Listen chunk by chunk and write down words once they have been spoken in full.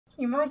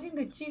Imagine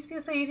the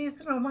cheesiest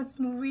 80s romance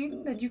movie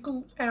that you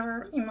could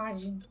ever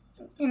imagine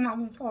in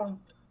album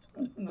form.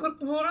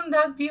 Wouldn't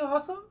that be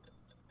awesome?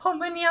 How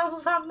many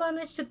albums have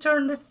managed to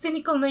turn the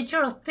cynical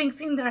nature of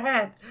things in their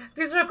head?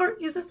 This record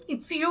uses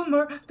its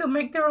humor to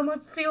make the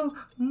romance feel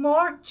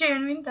more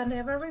genuine than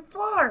ever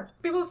before.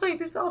 People say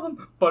this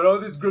album, but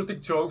all these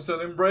graphic jokes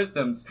and embrace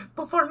them.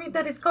 But for me,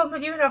 that is called not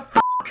giving a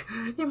fuck.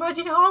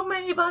 Imagine how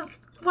many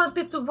bands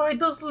wanted to write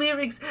those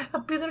lyrics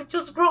and Peter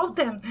just wrote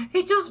them.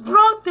 He just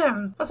wrote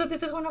them. Also,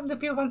 this is one of the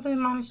few bands that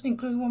managed to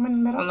include women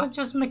in metal, not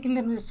just making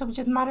them the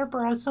subject matter, but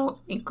also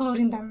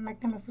including them,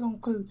 make them feel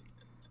included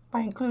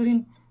by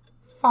including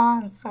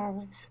fan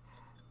service.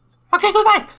 Okay, good night!